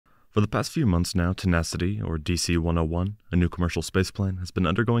For the past few months now, Tenacity, or DC-101, a new commercial spaceplane, has been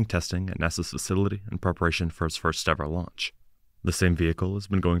undergoing testing at NASA's facility in preparation for its first ever launch. The same vehicle has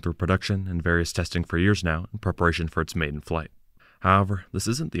been going through production and various testing for years now in preparation for its maiden flight. However, this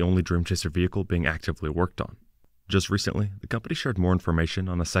isn't the only Dream Chaser vehicle being actively worked on. Just recently, the company shared more information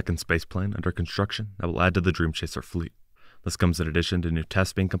on a second spaceplane under construction that will add to the Dream Chaser fleet. This comes in addition to new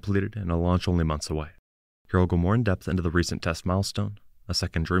tests being completed and a launch only months away. Here I'll go more in depth into the recent test milestone, a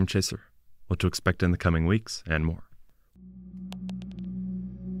second Dream Chaser, what to expect in the coming weeks, and more.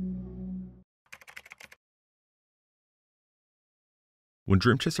 When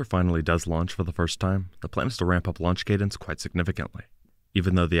Dream Chaser finally does launch for the first time, the plan is to ramp up launch cadence quite significantly.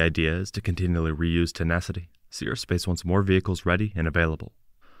 Even though the idea is to continually reuse Tenacity, Sierra Space wants more vehicles ready and available.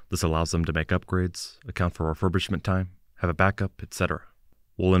 This allows them to make upgrades, account for refurbishment time, have a backup, etc.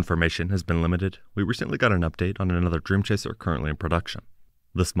 While information has been limited, we recently got an update on another Dream Chaser currently in production.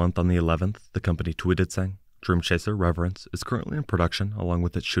 This month on the 11th, the company tweeted saying, Dream Chaser Reverence is currently in production along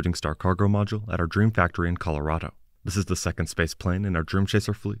with its Shooting Star cargo module at our Dream Factory in Colorado. This is the second space plane in our Dream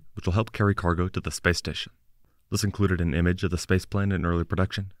Chaser fleet, which will help carry cargo to the space station. This included an image of the space plane in early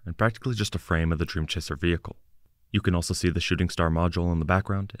production and practically just a frame of the Dream Chaser vehicle. You can also see the Shooting Star module in the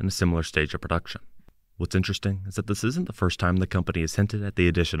background in a similar stage of production. What's interesting is that this isn't the first time the company has hinted at the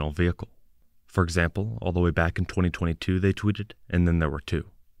additional vehicle. For example, all the way back in 2022 they tweeted, and then there were two,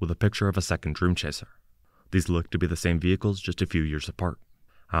 with a picture of a second Dream Chaser. These look to be the same vehicles just a few years apart.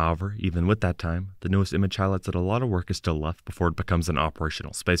 However, even with that time, the newest image highlights that a lot of work is still left before it becomes an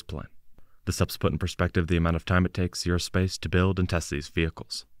operational spaceplane. This helps put in perspective the amount of time it takes Sierra Space to build and test these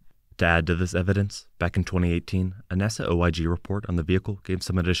vehicles. To add to this evidence, back in 2018, a NASA OIG report on the vehicle gave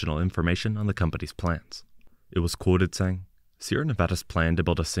some additional information on the company's plans. It was quoted saying, Sierra Nevada's plan to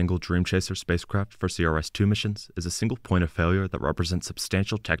build a single Dream Chaser spacecraft for CRS-2 missions is a single point of failure that represents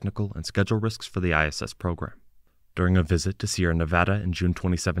substantial technical and schedule risks for the ISS program. During a visit to Sierra Nevada in June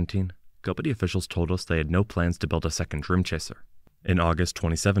 2017, company officials told us they had no plans to build a second Dream Chaser. In August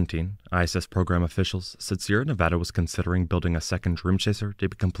 2017, ISS program officials said Sierra Nevada was considering building a second Dream Chaser to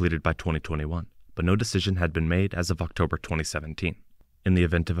be completed by 2021, but no decision had been made as of October 2017. In the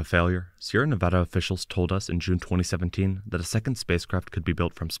event of a failure, Sierra Nevada officials told us in June 2017 that a second spacecraft could be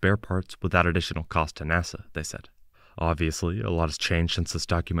built from spare parts without additional cost to NASA, they said. Obviously, a lot has changed since this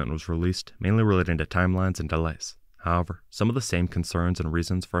document was released, mainly relating to timelines and delays. However, some of the same concerns and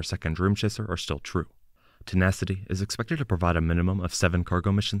reasons for a second Dream Chaser are still true. Tenacity is expected to provide a minimum of 7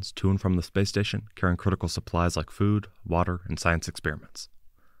 cargo missions to and from the space station, carrying critical supplies like food, water, and science experiments.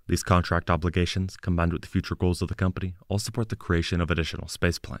 These contract obligations, combined with the future goals of the company, all support the creation of additional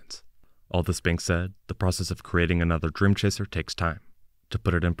spaceplanes. All this being said, the process of creating another Dream Chaser takes time. To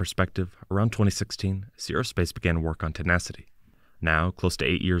put it in perspective, around 2016, Sierra Space began work on Tenacity. Now, close to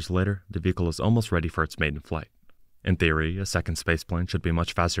 8 years later, the vehicle is almost ready for its maiden flight. In theory, a second spaceplane should be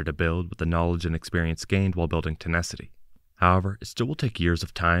much faster to build with the knowledge and experience gained while building Tenacity. However, it still will take years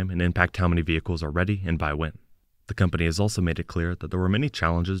of time and impact how many vehicles are ready and by when. The company has also made it clear that there were many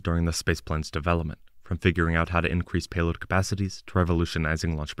challenges during the spaceplane's development, from figuring out how to increase payload capacities to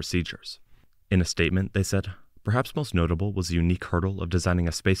revolutionizing launch procedures. In a statement, they said, perhaps most notable was the unique hurdle of designing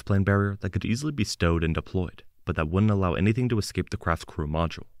a spaceplane barrier that could easily be stowed and deployed, but that wouldn't allow anything to escape the craft's crew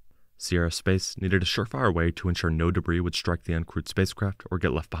module. Sierra Space needed a surefire way to ensure no debris would strike the uncrewed spacecraft or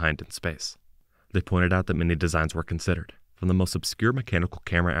get left behind in space. They pointed out that many designs were considered, from the most obscure mechanical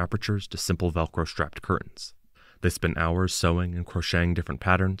camera apertures to simple Velcro-strapped curtains. They spent hours sewing and crocheting different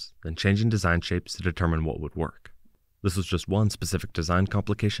patterns, then changing design shapes to determine what would work. This was just one specific design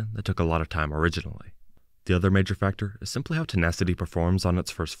complication that took a lot of time originally. The other major factor is simply how Tenacity performs on its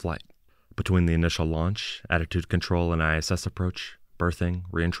first flight. Between the initial launch, attitude control and ISS approach, berthing,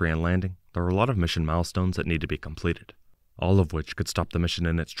 re-entry, and landing, there are a lot of mission milestones that need to be completed, all of which could stop the mission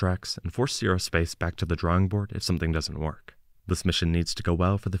in its tracks and force Sierra Space back to the drawing board if something doesn't work. This mission needs to go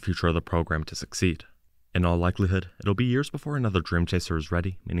well for the future of the program to succeed. In all likelihood, it'll be years before another Dream Chaser is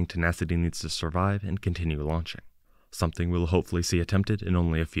ready, meaning Tenacity needs to survive and continue launching, something we'll hopefully see attempted in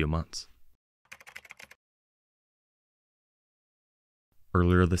only a few months.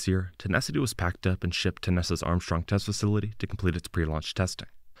 Earlier this year, Tenacity was packed up and shipped to NASA's Armstrong test facility to complete its pre-launch testing.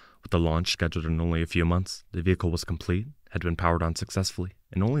 With the launch scheduled in only a few months, the vehicle was complete, had been powered on successfully,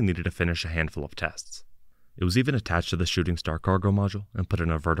 and only needed to finish a handful of tests. It was even attached to the Shooting Star cargo module and put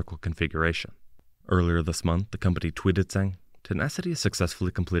in a vertical configuration. Earlier this month, the company tweeted saying, Tenacity has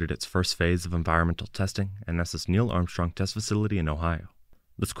successfully completed its first phase of environmental testing at NASA's Neil Armstrong test facility in Ohio.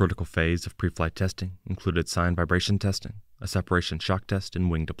 This critical phase of pre-flight testing included sign vibration testing, a separation shock test, and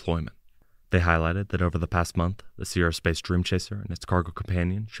wing deployment. They highlighted that over the past month, the Sierra Space Dream Chaser and its cargo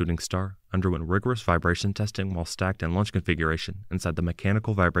companion, Shooting Star, underwent rigorous vibration testing while stacked in launch configuration inside the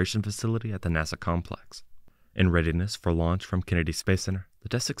mechanical vibration facility at the NASA complex. In readiness for launch from Kennedy Space Center, the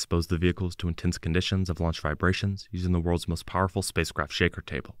tests exposed the vehicles to intense conditions of launch vibrations using the world's most powerful spacecraft shaker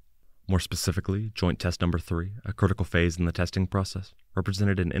table. More specifically, Joint Test Number 3, a critical phase in the testing process,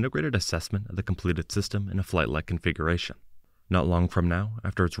 represented an integrated assessment of the completed system in a flight-like configuration. Not long from now,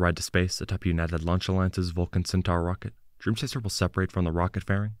 after its ride to space atop United Launch Alliance's Vulcan Centaur rocket, Dream Chaser will separate from the rocket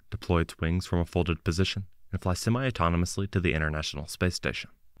fairing, deploy its wings from a folded position, and fly semi-autonomously to the International Space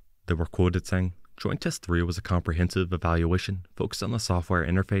Station. They were quoted saying, "Joint Test 3 was a comprehensive evaluation focused on the software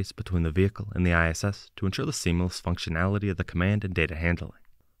interface between the vehicle and the ISS to ensure the seamless functionality of the command and data handling.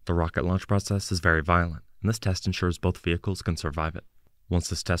 The rocket launch process is very violent, and this test ensures both vehicles can survive it." Once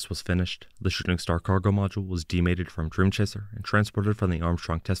this test was finished, the Shooting Star cargo module was demated from Dream Chaser and transported from the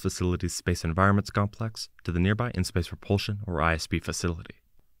Armstrong Test Facility's Space Environments Complex to the nearby In-Space Propulsion, or ISP, facility.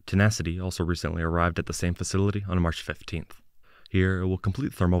 Tenacity also recently arrived at the same facility on March 15th. Here, it will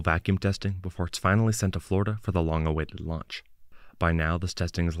complete thermal vacuum testing before it's finally sent to Florida for the long-awaited launch. By now, this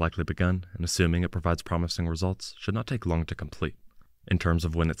testing has likely begun, and assuming it provides promising results, should not take long to complete. In terms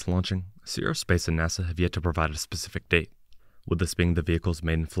of when it's launching, Sierra Space and NASA have yet to provide a specific date. With this being the vehicle's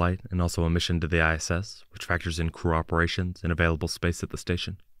maiden flight and also a mission to the ISS, which factors in crew operations and available space at the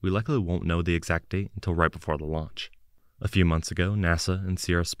station, we likely won't know the exact date until right before the launch. A few months ago, NASA and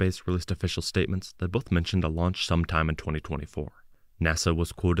Sierra Space released official statements that both mentioned a launch sometime in 2024. NASA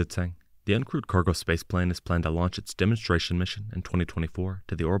was quoted saying, "The uncrewed cargo spaceplane is planned to launch its demonstration mission in 2024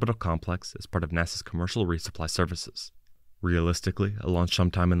 to the orbital complex as part of NASA's commercial resupply services. Realistically, a launch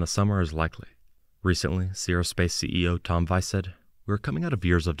sometime in the summer is likely." Recently, Sierra Space CEO Tom Weiss said, "We are coming out of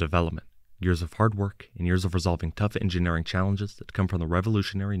years of development, years of hard work, and years of resolving tough engineering challenges that come from the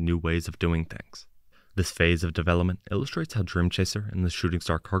revolutionary new ways of doing things. This phase of development illustrates how Dream Chaser and the Shooting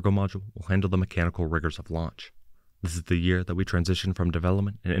Star cargo module will handle the mechanical rigors of launch. This is the year that we transition from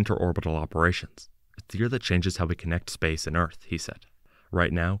development and interorbital operations. It's the year that changes how we connect space and Earth," he said.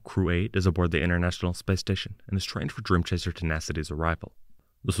 Right now, Crew 8 is aboard the International Space Station and is trained for Dream Chaser Tenacity's arrival.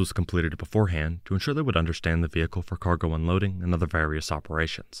 This was completed beforehand to ensure they would understand the vehicle for cargo unloading and other various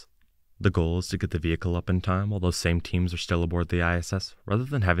operations. The goal is to get the vehicle up in time while those same teams are still aboard the ISS, rather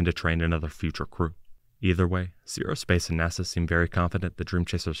than having to train another future crew. Either way, Sierra Space and NASA seem very confident that Dream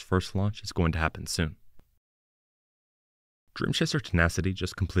Chaser's first launch is going to happen soon. Dream Chaser Tenacity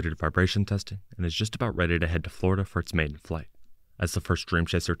just completed vibration testing and is just about ready to head to Florida for its maiden flight. As the first Dream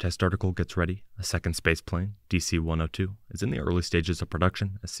Chaser test article gets ready, a second spaceplane, DC-102, is in the early stages of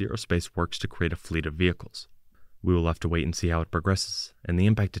production as Sierra Space works to create a fleet of vehicles. We will have to wait and see how it progresses and the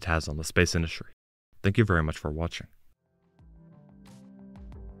impact it has on the space industry. Thank you very much for watching.